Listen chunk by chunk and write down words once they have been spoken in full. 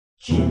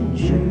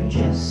Ginger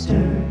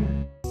Jester.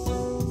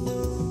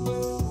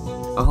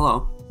 Oh,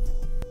 hello.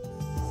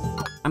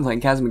 I'm playing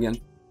Chasm again.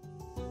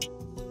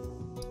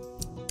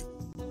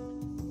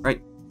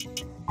 Right.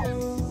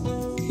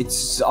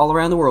 It's all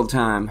around the world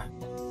time.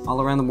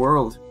 All around the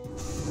world.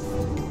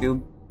 Feel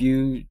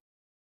beautiful.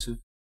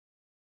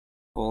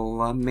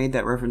 I made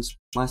that reference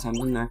last time,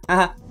 didn't I?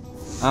 Haha.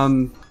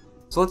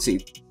 So let's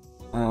see.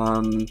 Yeah,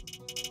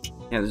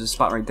 there's a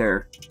spot right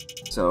there.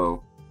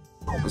 So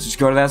let's just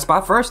go to that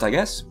spot first, I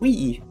guess.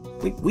 Wee.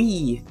 Whoop.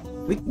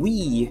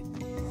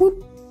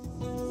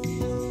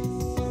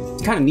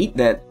 It's kind of neat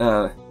that,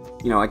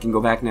 you know, I can go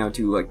back now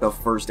to, like, the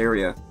first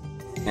area,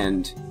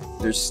 and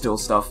there's still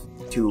stuff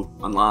to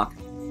unlock.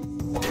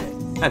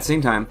 At the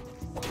same time,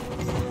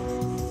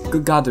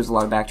 good God, there's a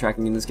lot of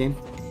backtracking in this game.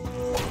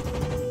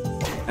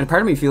 And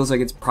part of me feels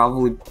like it's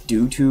probably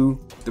due to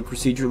the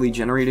procedurally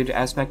generated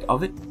aspect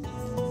of it.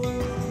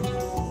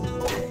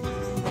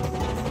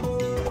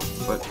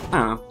 But, I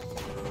don't know.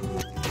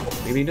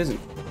 Maybe it isn't.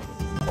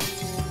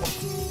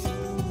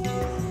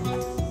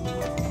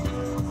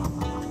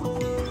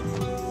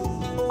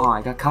 Oh,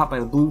 I got caught by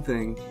the blue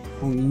thing.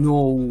 Oh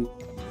no.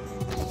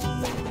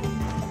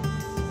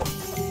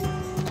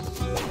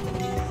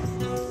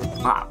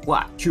 Ah,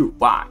 what? Choo,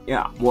 what?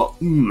 Yeah, what?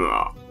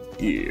 Yeah,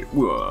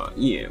 what?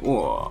 Yeah,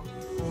 what?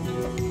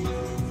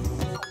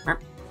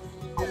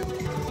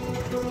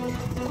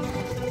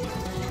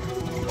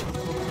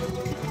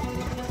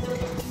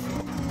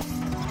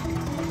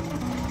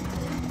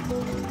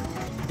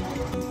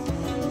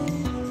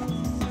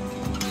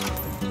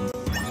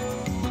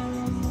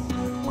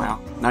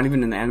 Wow, not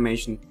even an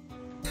animation.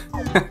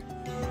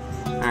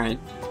 Alright.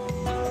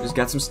 Just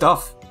got some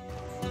stuff.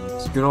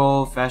 It's good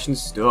old-fashioned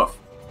stuff.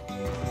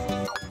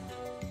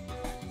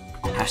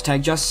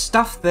 Hashtag just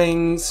stuff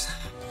things.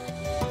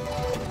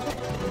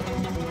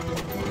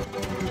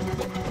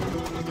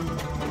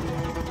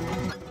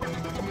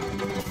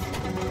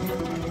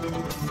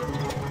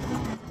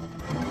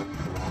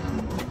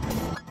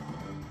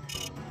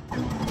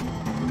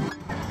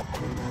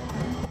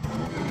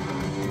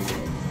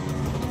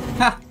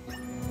 Ha!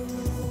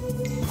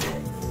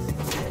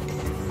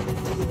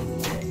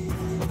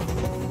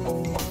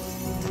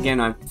 Again,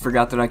 I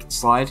forgot that I could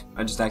slide.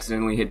 I just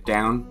accidentally hit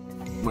down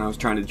when I was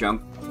trying to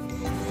jump.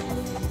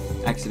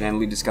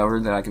 Accidentally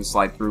discovered that I can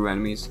slide through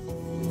enemies.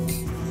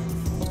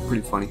 It's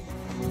pretty funny.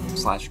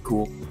 Slash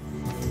cool.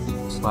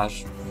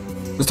 Slash...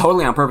 It was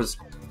totally on purpose.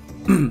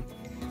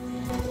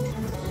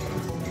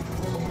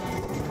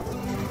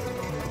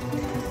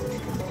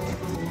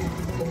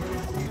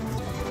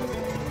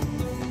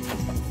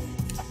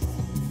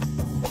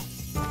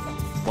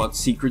 What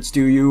secrets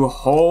do you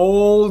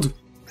hold?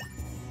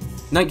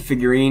 Night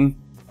figurine.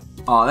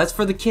 Aw, that's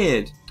for the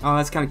kid. Oh,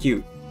 that's kind of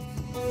cute.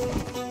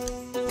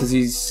 Because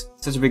he's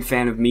such a big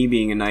fan of me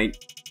being a knight.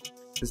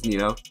 That's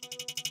neato.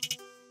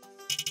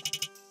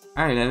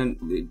 Alright, and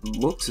it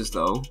looks as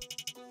though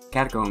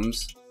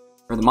Catacombs,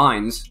 or the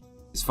mines,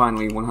 is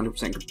finally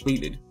 100%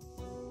 completed.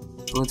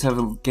 So let's have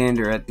a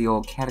gander at the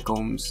old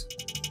Catacombs.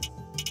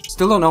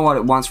 Still don't know what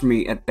it wants from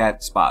me at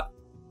that spot,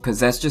 because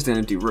that's just an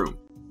empty room.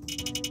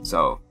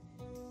 So,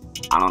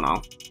 I don't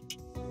know.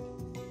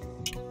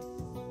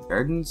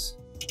 Gardens?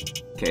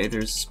 Okay,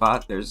 there's a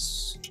spot.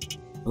 There's...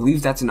 I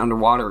believe that's an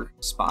underwater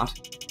spot.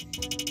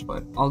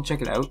 But I'll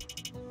check it out.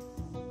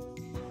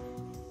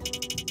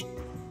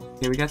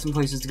 Okay, we got some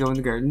places to go in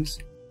the gardens.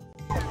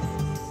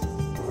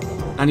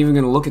 Not even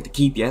gonna look at the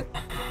keep yet.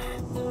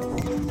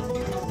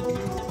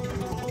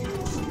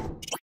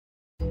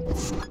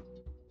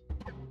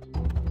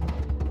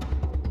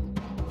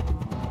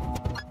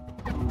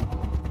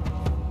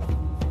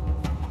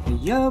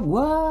 Yeah,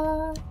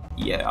 what?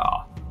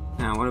 Yeah.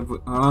 Now, what have we...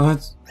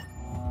 it's...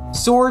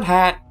 Sword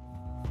hat!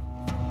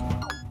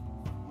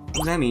 What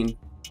does that mean?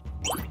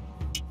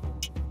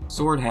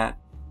 Sword hat.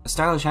 A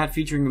stylish hat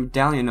featuring a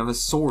medallion of a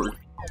sword.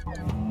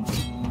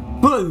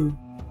 Boom!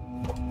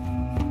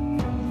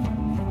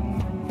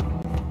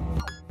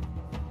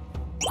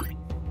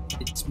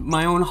 It's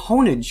my own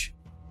honage!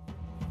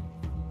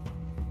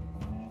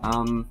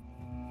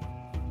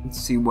 Let's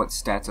see what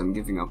stats I'm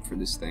giving up for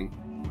this thing.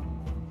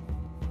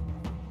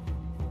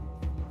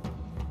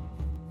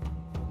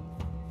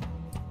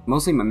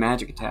 Mostly my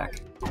magic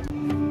attack.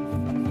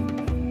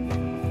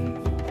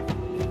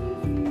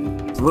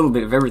 It's a little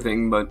bit of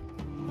everything, but...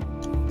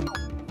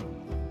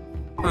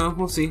 well,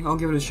 we'll see. I'll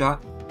give it a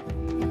shot.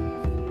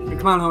 Hey,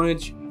 come on,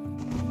 honage.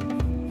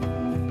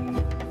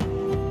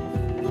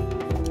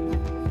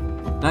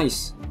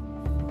 Nice.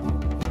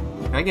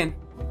 Try again.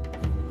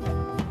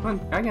 Come on,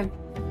 try again.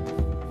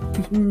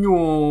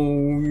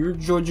 No, you're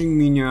judging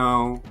me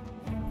now.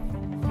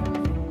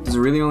 Does it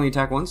really only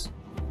attack once?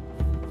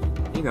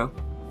 There you go.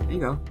 There you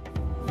go.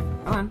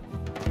 Come on.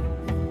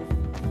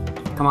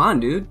 Come on,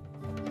 dude.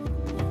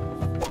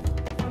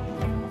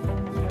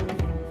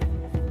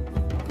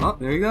 Oh,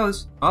 there he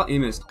goes. Oh, he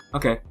missed.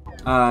 Okay.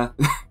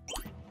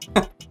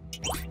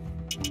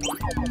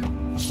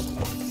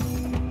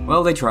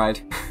 Well, they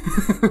tried.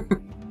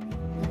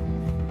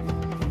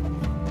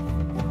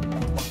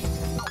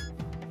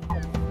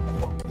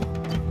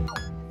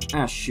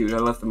 Ah, shoot, I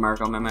left the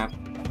mark on my map.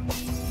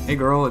 Hey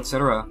girl,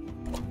 etc.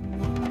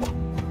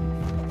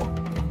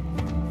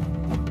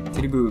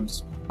 Titty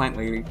boobs. Plant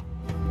lady.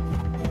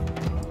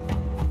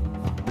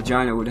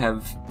 Vagina would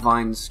have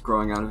vines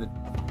growing out of it.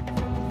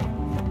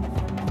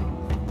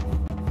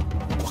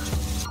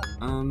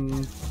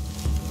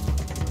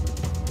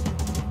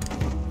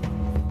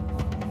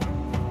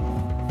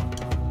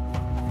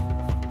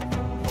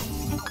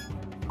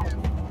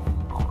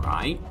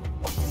 Alright.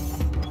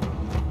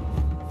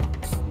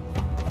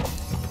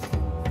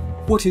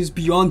 What is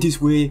beyond this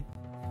way?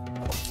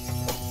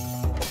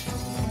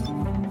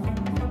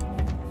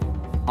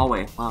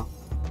 Hallway, wow.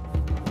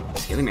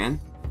 Scaly man.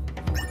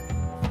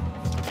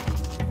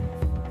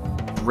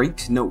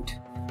 Great note.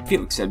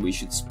 Felix said we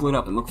should split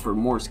up and look for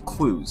more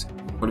clues,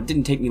 but it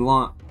didn't take me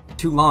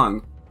too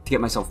long to get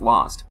myself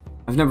lost.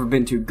 I've never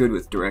been too good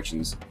with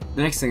directions.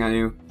 The next thing I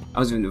knew, I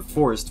was in a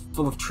forest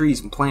full of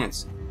trees and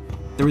plants.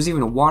 There was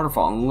even a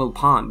waterfall and a little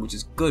pond, which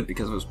is good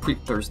because I was pretty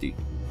thirsty.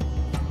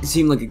 It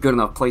seemed like a good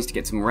enough place to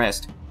get some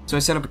rest, so I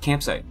set up a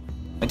campsite.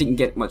 I didn't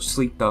get much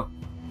sleep though.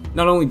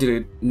 Not only did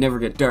it never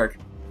get dark,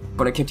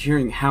 but I kept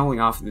hearing howling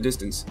off in the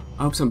distance.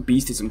 I hope some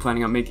beast isn't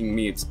planning on making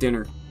me its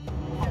dinner.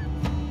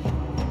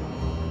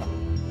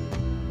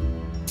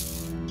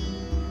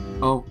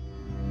 Oh.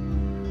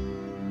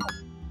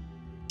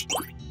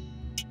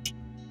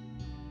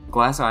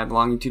 Glass eye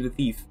belonging to the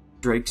thief,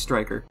 Drake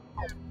Striker.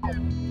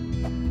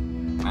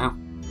 Wow.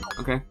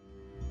 Okay.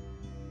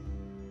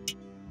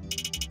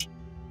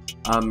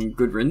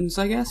 Good riddance,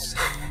 I guess?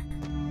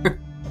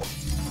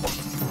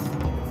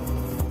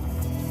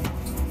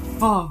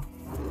 Oh.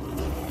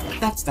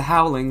 That's the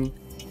howling.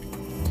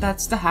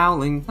 That's the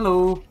howling.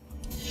 Hello.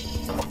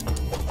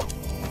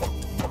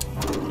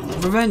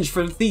 Revenge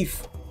for the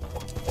thief.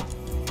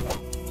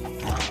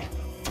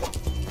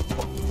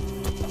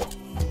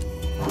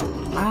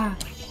 Ah.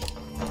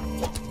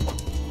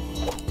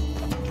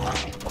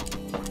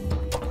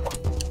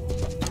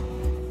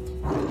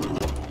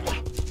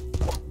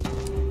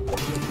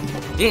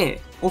 Yeah,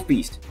 wolf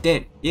beast,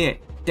 dead. Yeah,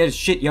 dead as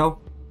shit, yo.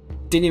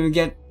 Didn't even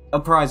get a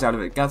prize out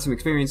of it. Got some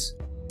experience.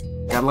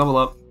 Got level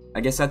up. I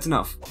guess that's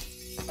enough.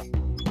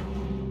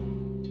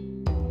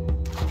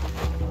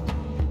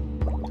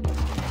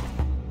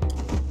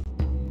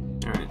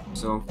 Alright,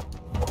 so...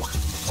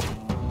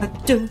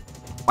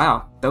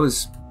 Wow, that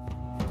was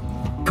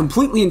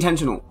completely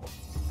intentional.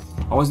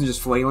 I wasn't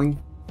just flailing.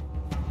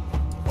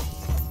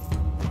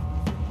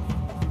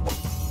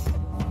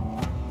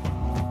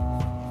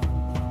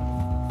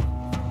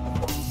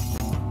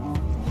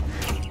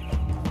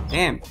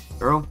 Damn,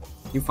 girl,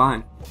 you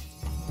fine.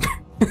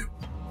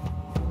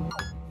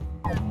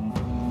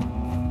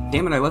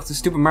 Damn it, I left the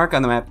stupid mark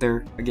on the map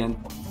there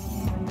again.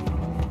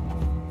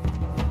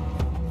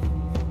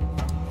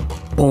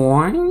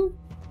 Boing?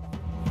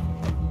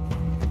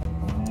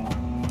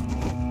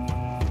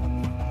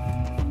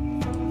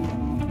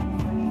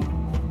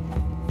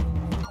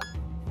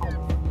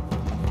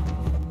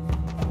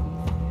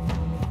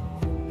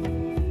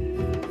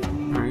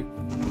 Alright.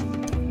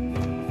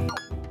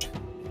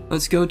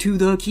 Let's go to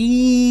the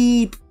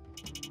keep!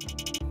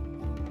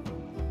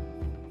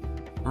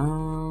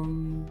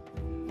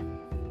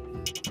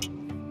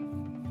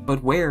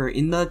 But where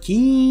in the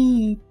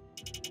keep?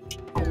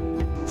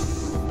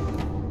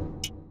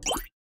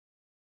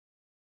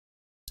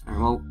 Alright,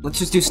 well, let's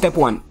just do step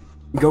one.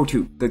 Go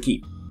to the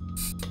keep.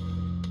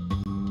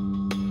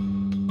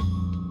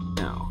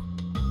 Now,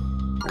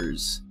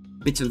 there's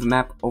bits of the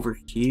map over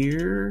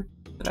here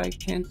that I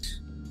can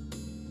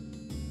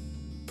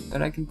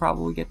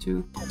probably get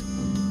to.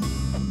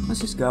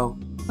 Let's just go.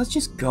 Let's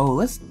just go.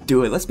 Let's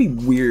do it. Let's be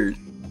weird.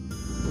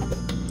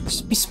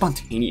 Let's be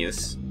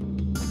spontaneous.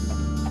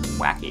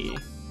 Wacky.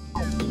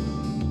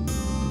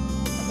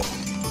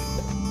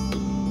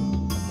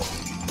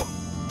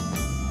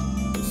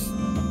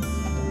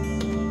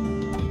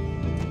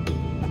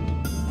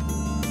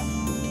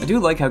 I do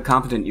like how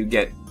competent you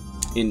get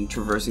in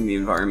traversing the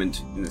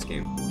environment in this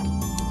game.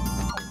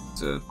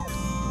 It's a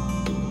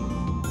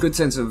good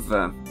sense of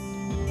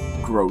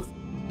growth.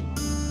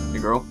 Hey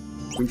girl,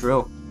 we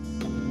drill.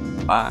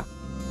 Bye.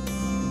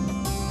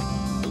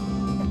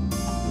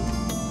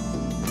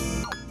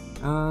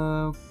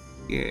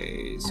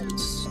 Okay, so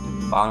it's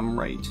bottom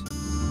right.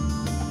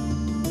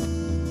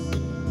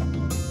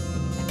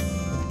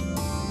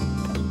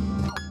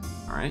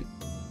 Alright.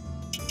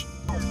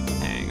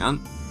 Hang on.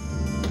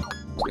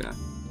 Just gonna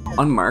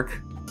unmark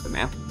the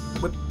map.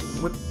 Whip,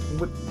 whip,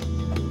 whip,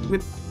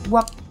 whip,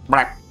 whoop,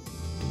 black.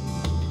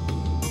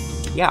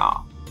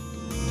 Yeah.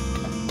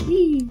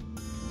 Whee.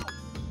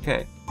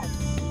 Okay.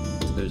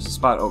 So there's a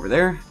spot over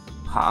there.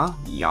 Ha,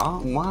 yeah,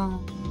 wah.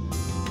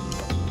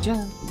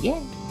 Yeah.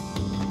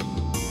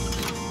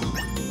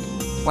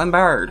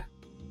 Flambard.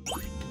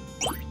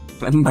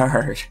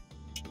 Flambard.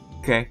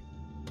 Okay.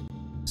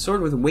 Sword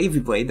with a wavy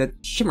blade that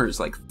shimmers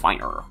like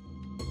fire.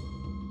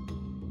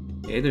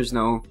 Okay, there's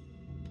no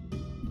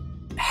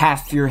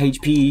half your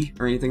HP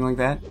or anything like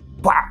that.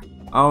 Wah!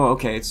 Oh,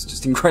 okay, it's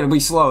just incredibly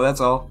slow,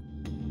 that's all.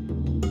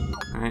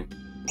 Alright.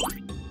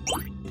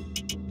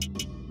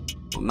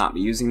 Will not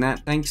be using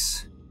that,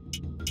 thanks.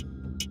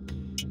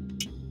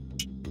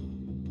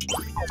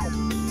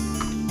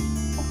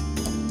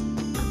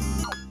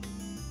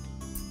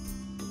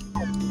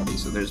 Okay,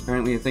 so there's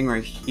apparently a thing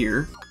right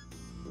here.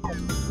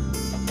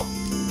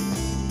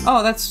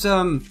 Oh, that's,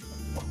 I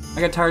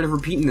got tired of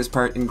repeating this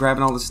part and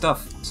grabbing all this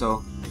stuff,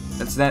 so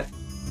that's that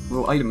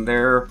little item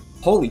there.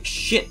 Holy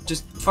shit,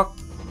 just fuck.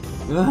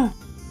 Ugh.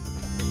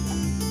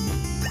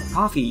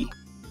 Coffee.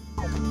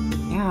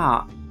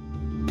 Yeah.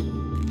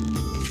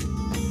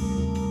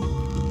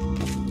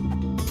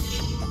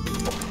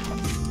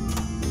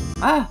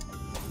 Ah!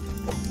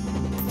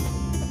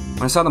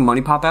 When I saw the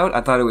money pop out,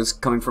 I thought it was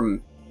coming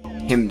from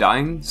him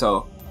dying,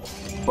 so...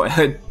 But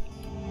I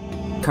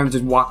kind of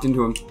just walked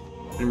into him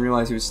and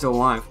realized he was still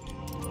alive.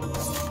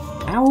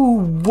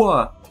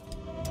 Ow!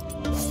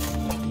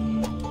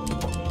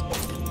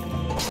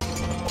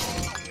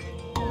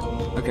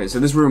 Okay, so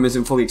this room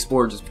isn't fully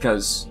explored just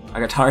because I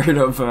got tired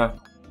of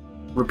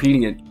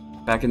repeating it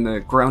back in the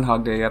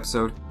Groundhog Day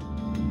episode.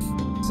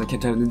 Because I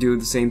kept having to do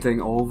the same thing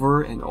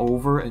over and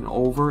over and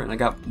over, and I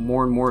got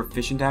more and more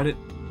efficient at it.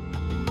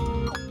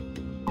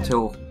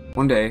 Until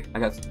one day, I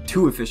got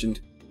too efficient.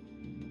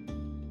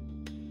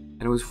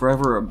 And it was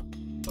forever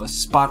a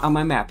spot on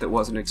my map that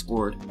wasn't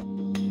explored.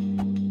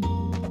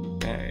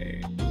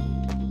 Okay.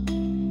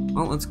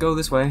 Well, let's go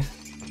this way.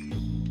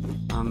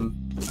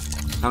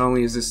 Not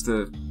only is this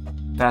the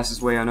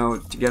fastest way I know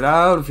to get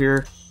out of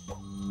here,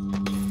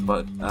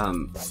 but,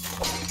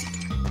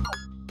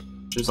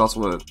 there's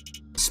also a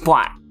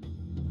splat.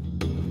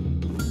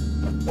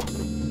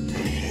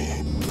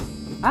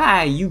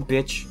 Ah, you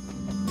bitch.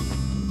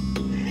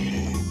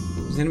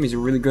 These enemies are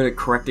really good at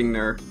correcting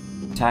their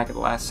attack at the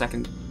last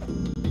second.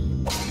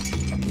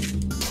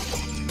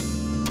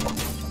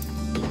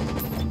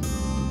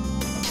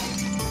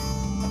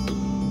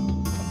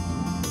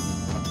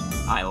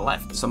 I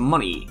left some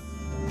money.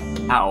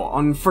 How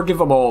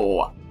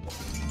unforgivable.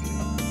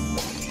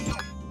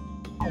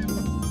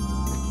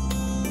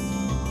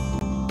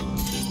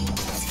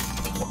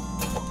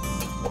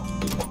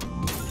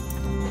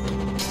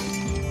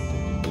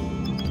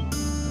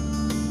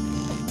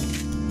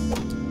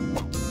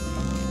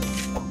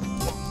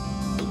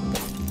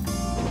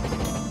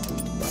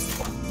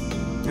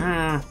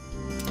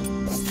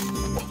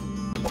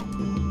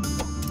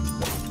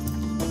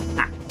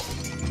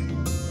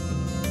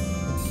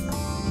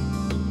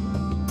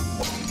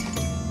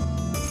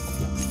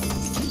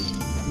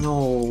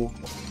 No.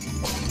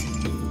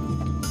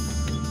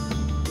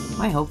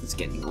 My health is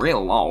getting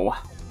real low.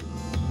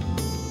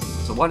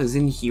 So what is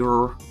in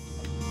here?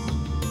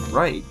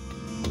 Right.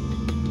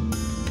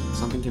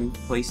 Something can be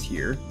placed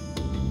here.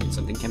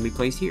 Something can be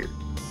placed here.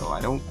 So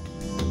I don't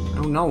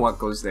know what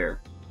goes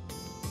there.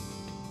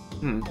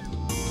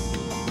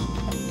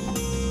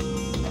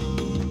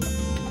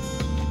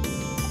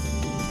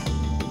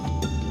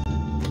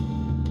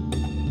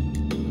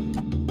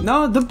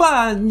 No, the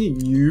bad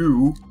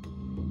you.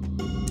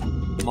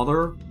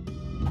 Mother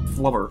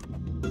flubber.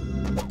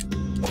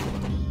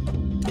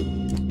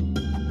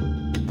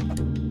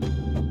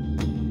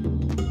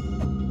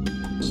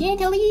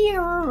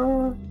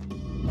 Chandelier.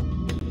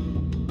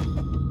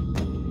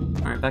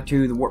 Alright, back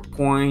to the warp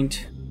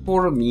point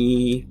for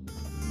me.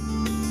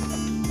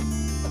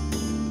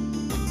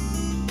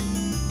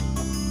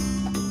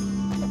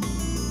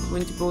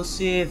 Going to go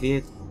save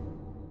it.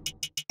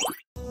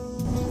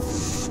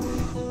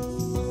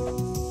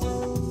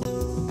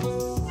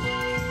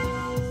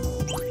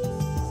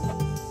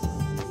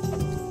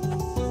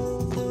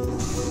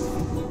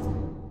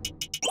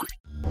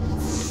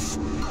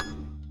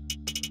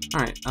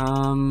 Alright,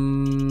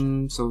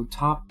 so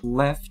top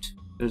left,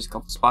 there's a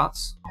couple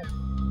spots.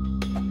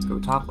 Let's go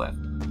top left.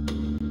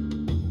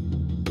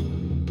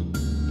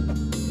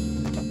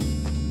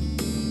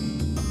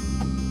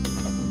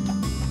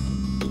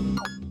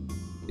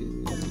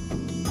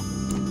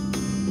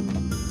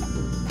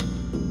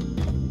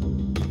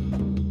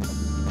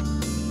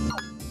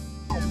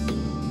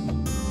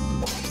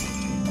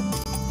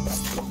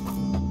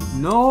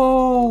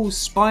 No!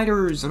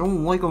 Spiders! I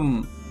don't like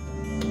them!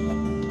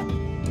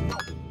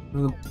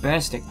 They're the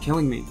best at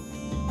killing me.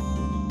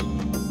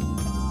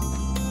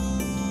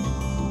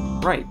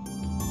 Right.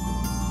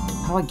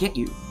 How do I get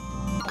you?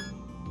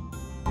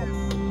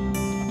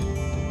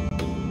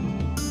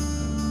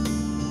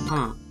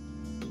 Huh.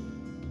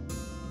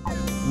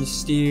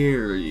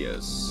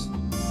 Mysterious.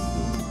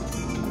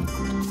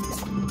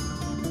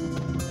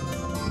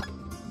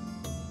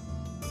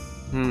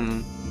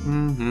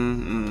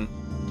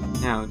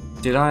 Now,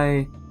 did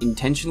I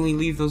intentionally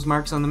leave those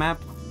marks on the map?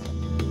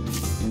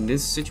 In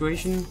this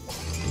situation?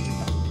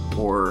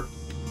 Or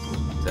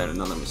is that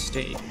another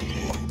mistake?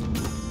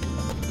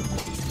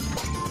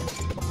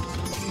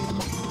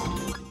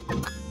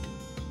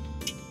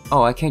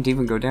 Oh, I can't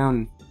even go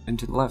down and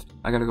to the left.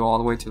 I gotta go all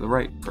the way to the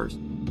right first.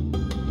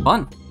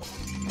 Fun!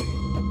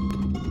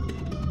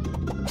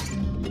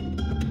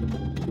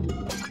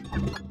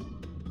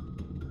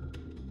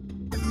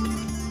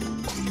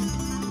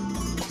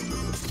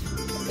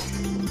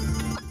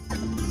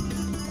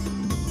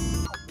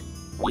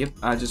 Yep,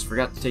 I just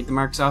forgot to take the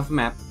marks off the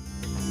map.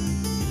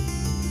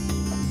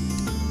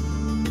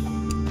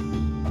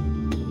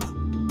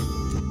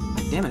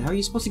 Damn it, how are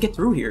you supposed to get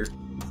through here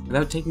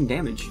without taking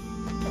damage?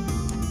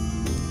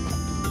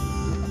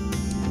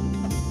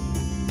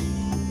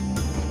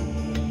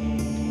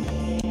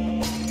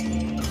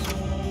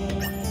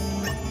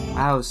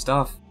 Wow,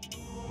 stuff.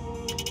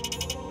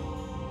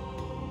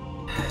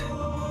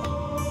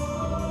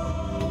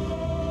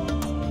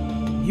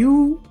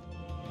 You...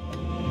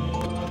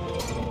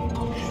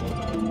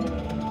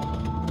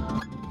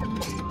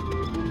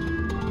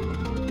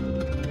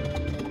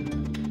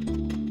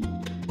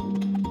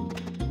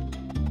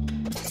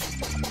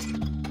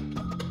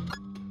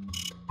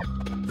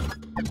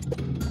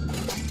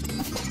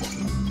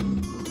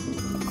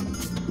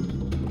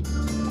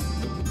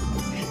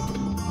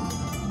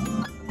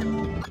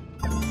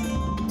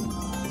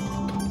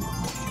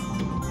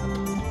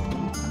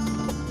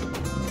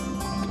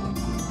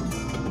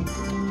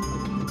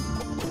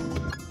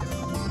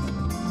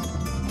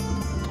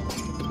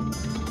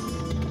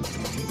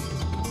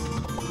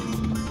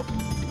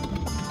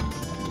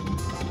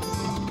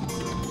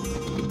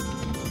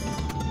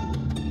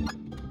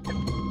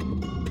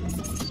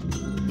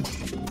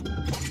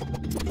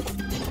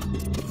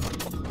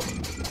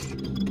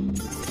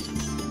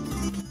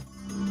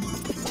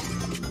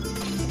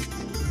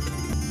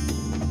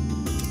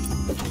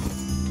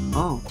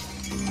 Oh.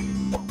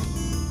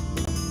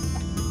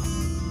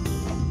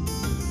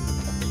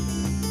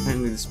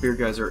 Apparently the spear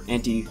guys are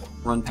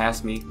anti-run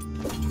past me.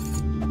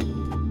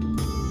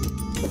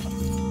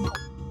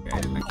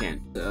 Okay, I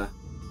can't,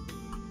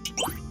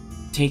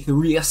 take the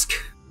risk.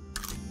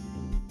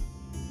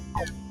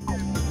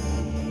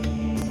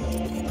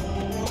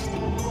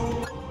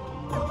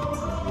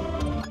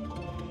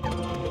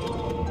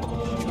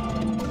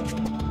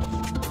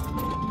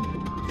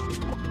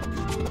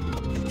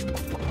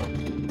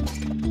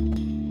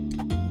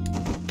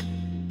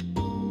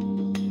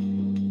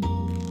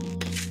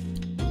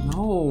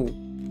 No.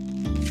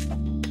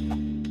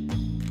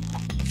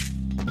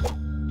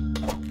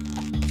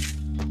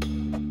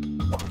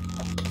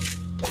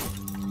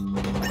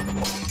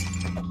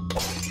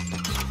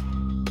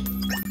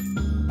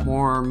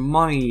 More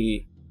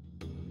money.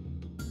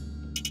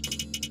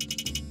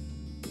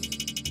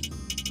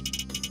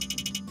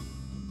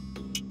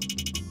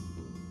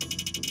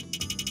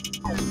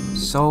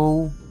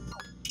 So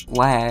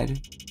glad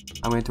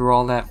I went through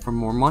all that for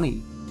more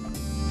money.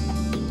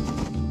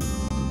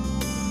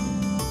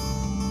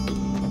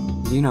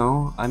 You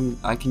know,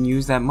 I can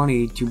use that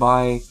money to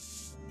buy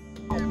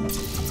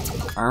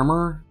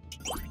armor,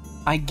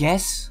 I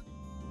guess?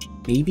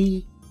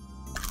 Maybe?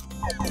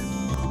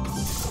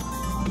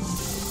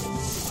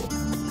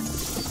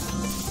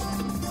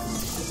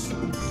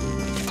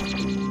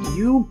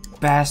 You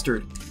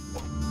bastard.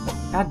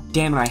 God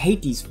damn it, I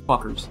hate these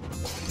fuckers.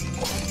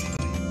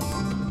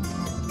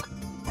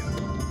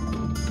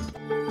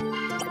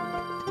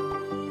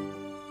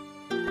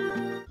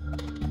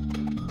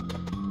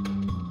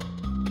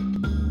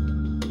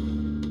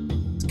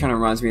 Kind of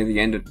reminds me of the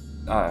end of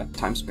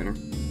Time Spinner.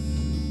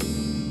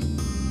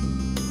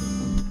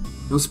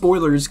 No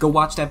spoilers, go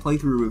watch that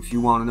playthrough if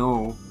you want to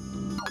know.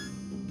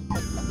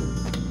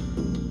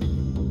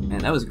 Man,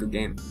 that was a good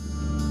game.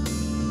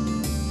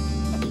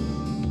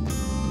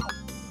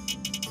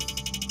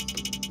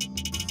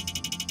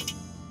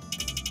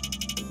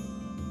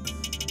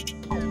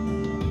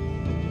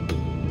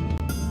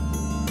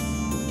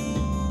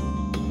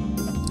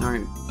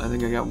 Alright, I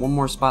think I got one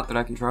more spot that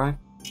I can try.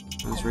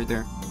 That's right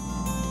there.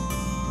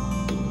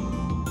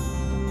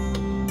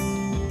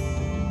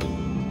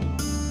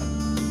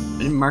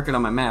 I didn't mark it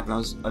on my map, and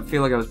I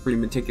feel like I was pretty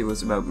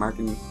meticulous about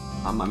marking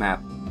on my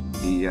map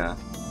the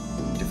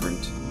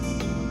different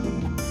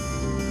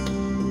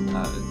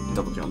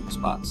double jump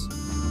spots.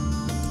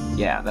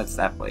 Yeah, that's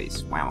that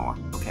place. Wow.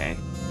 Okay.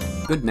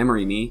 Good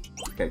memory, me.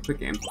 Okay, quick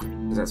game,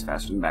 because that's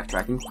faster than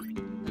backtracking.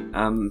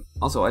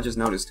 Also, I just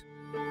noticed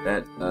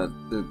that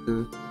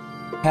the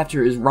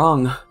capture is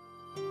wrong.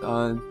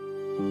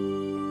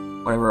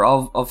 Whatever.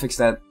 I'll fix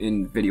that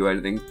in video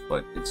editing,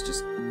 but it's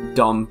just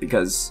dumb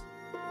because,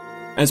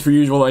 as per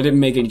usual, I didn't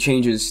make any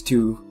changes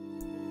to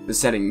the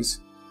settings.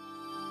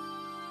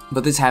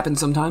 But this happens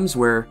sometimes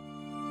where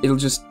it'll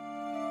just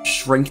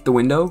shrink the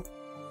window,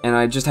 and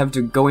I just have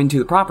to go into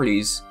the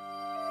properties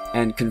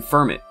and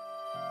confirm it.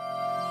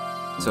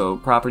 So,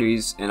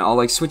 properties, and I'll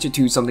like switch it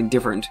to something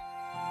different,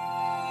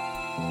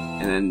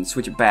 and then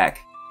switch it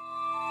back,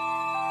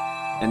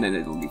 and then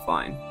it'll be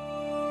fine.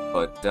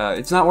 But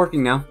it's not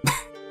working now.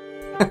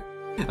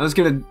 I was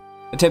gonna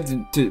attempt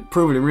to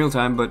prove it in real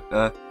time, but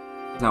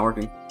it's not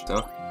working.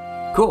 So,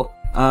 cool.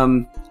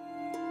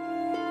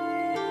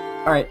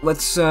 Alright,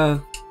 let's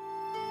God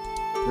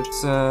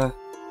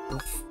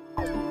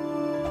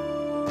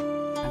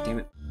damn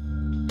it.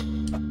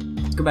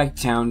 Let's go back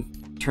to town,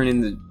 turn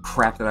in the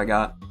crap that I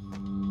got.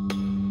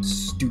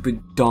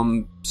 Stupid,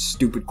 dumb,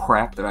 stupid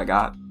crap that I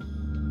got.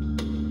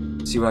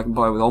 See what I can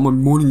buy with all my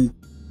money.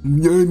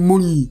 Yeah,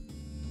 money!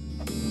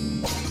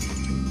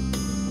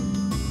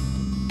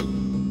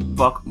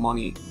 fuck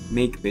money.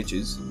 Make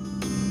bitches.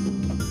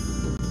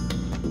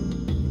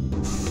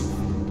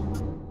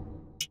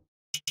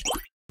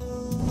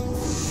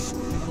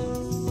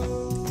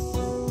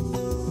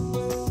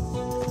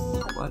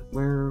 What?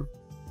 Where?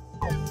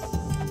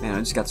 Man, I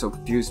just got so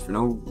confused for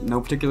no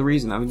particular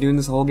reason. I've been doing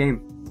this the whole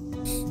game.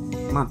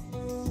 Come on.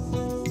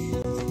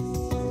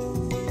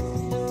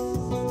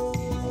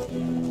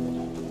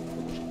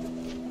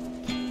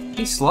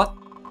 Hey, slut.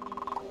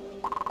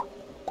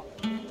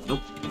 Nope.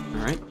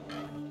 Alright.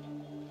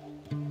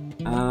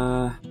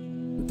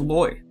 Little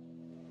boy.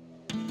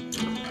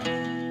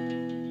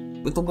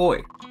 Little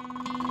boy.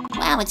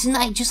 Wow, it's a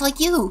knight just like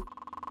you!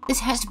 This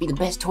has to be the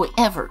best toy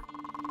ever.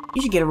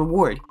 You should get a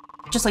reward,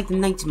 just like the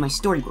knights in my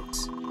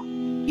storybooks.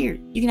 Here,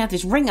 you can have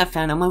this ring I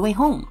found on my way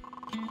home.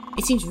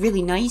 It seems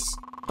really nice,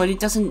 but it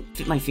doesn't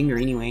fit my finger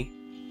anyway.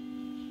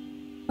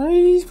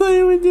 He's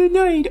playing with the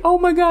knight! Oh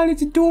my god,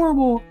 it's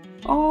adorable!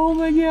 Oh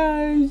my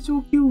god, it's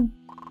so cute!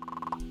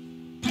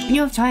 When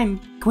you have time,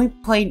 can we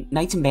play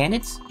Knights and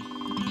Bandits?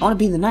 I want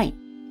to be the knight.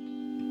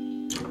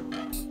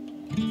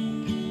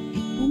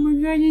 Oh my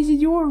god, it's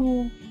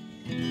adorable!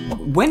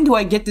 When do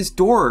I get this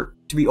door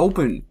to be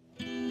open?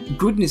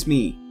 Goodness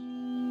me.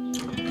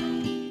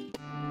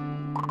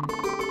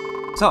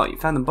 So, you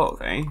found them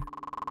both, eh?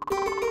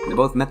 And they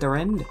both met their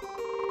end?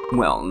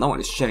 Well, no one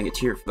is shedding a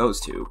tear for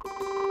those two.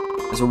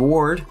 As a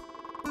reward,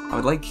 I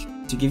would like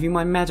to give you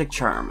my magic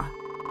charm.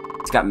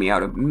 It's gotten me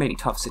out of many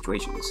tough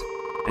situations,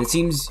 and it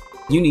seems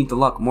you need the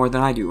luck more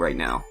than I do right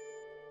now.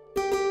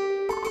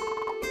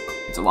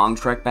 It's a long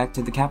trek back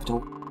to the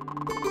capital,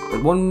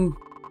 but one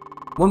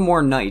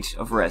more night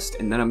of rest,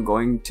 and then I'm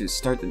going to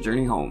start the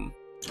journey home.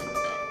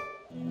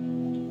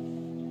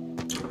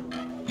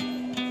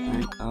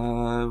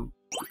 Alright,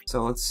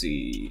 so let's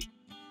see.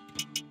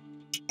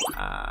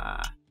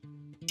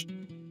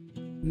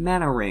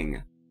 Mana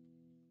ring.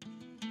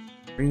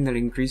 Ring that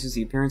increases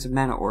the appearance of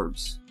mana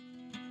orbs.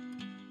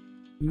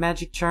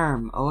 Magic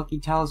charm, a lucky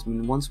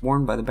talisman once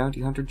worn by the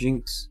bounty hunter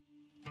Jinx.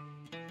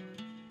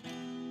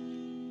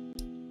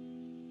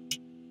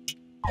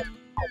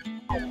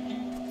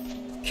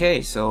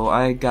 Okay, so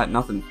I got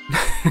nothing.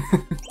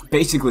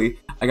 Basically,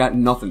 I got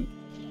nothing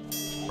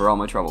for all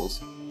my troubles.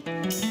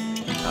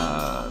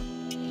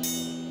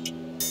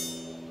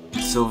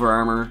 Silver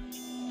armor.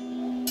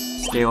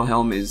 Scale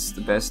helm is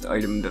the best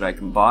item that I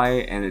can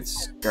buy, and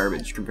it's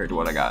garbage compared to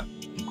what I got.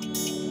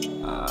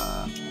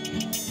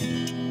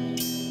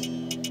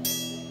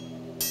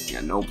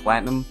 Yeah, no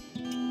platinum.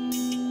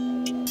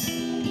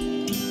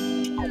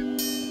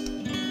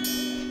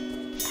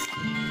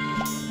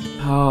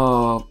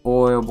 Oh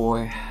boy, oh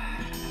boy.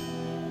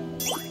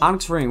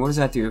 Onyx ring, what does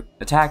that do?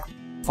 Attack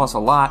plus a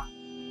lot.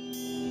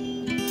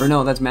 Or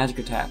no, that's magic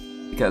attack,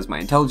 because my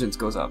intelligence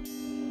goes up.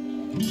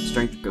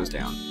 Strength goes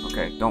down.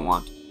 Okay, don't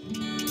want.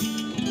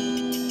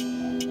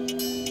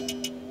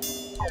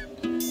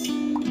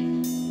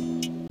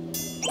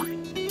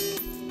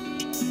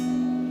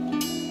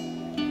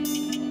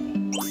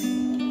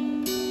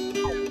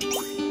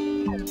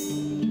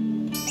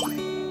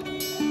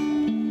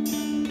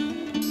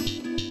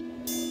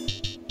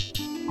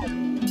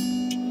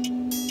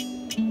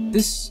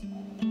 This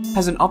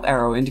has an up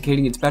arrow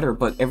indicating it's better,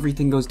 but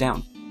everything goes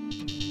down.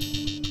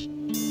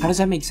 How does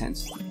that make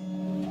sense?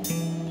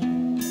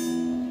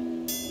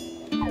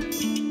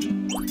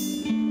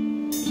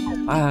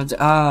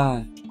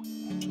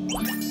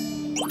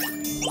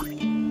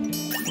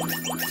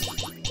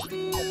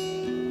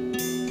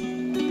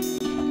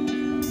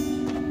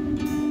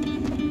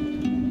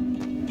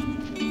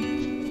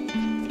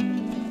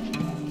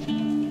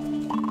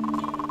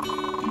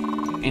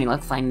 Any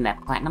luck finding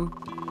that platinum?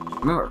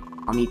 Remember,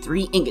 I'll need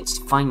 3 ingots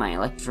to find my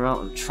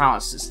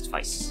electrolysis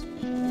device.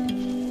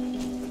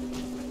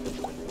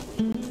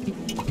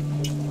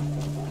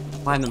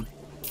 Platinum.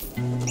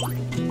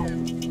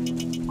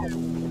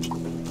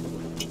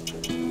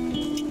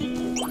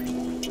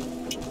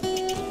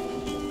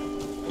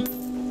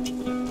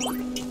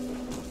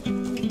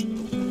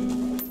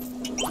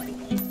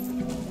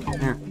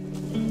 Here.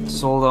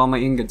 Sold all my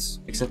ingots,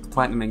 except the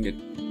platinum ingot.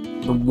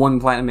 The one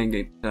platinum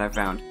ingot that I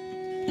found.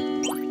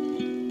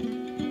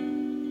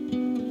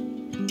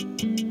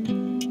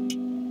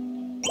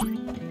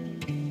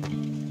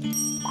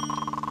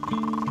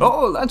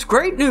 Oh, that's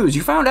great news!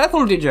 You found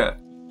Ethel, did ya?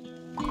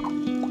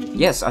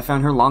 Yes, I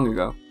found her long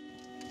ago.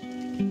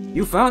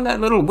 You found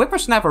that little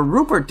whippersnapper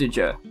Rupert, did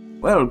ya?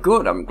 Well,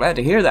 good, I'm glad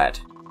to hear that.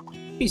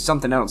 He's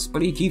something else,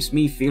 but he keeps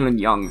me feeling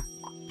young.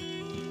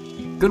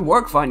 Good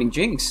work finding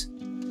Jinx.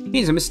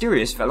 He's a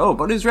mysterious fellow,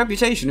 but his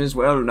reputation is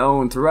well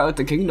known throughout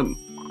the kingdom.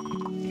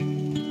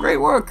 Great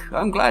work,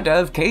 I'm glad to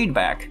have Cade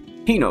back.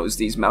 He knows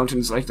these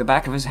mountains like the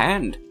back of his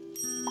hand.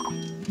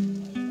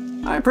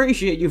 I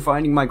appreciate you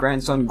finding my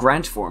grandson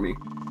Grant for me.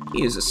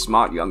 He is a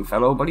smart young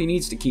fellow, but he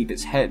needs to keep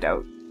his head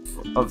out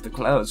of the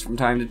clouds from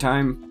time to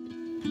time.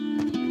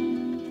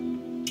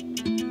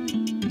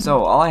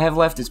 So, all I have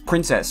left is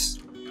Princess.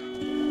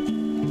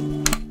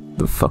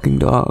 The fucking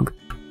dog.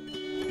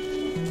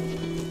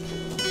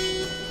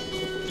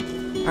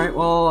 Alright,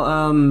 well,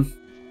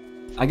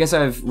 I guess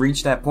I've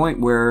reached that point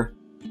where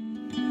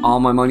all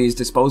my money is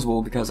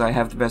disposable because I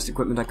have the best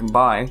equipment I can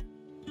buy.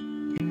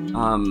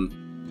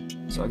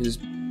 So I can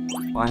just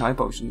buy high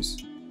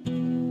potions.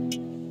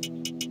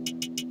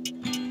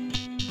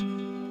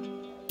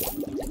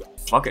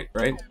 Fuck it,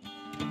 right?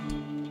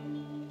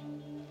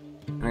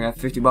 I got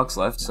 50 bucks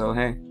left, so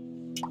hey,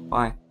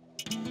 bye.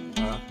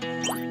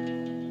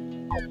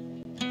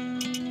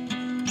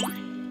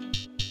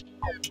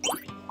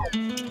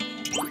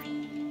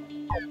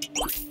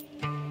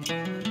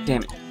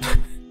 Damn it.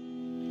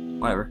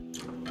 Whatever.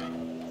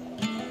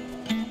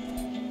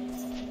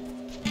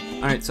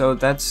 Alright, so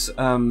that's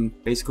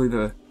basically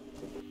the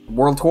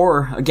world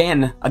tour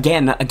again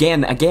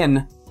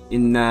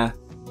in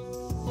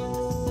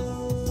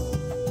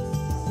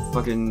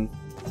fucking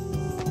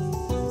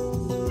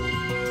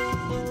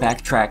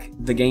backtrack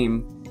the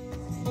game.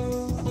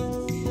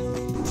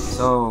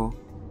 So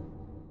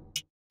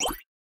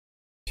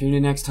tune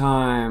in next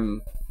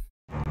time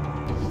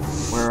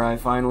where I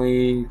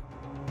finally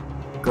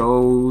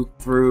go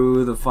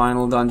through the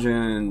final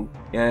dungeon.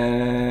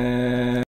 Yeah.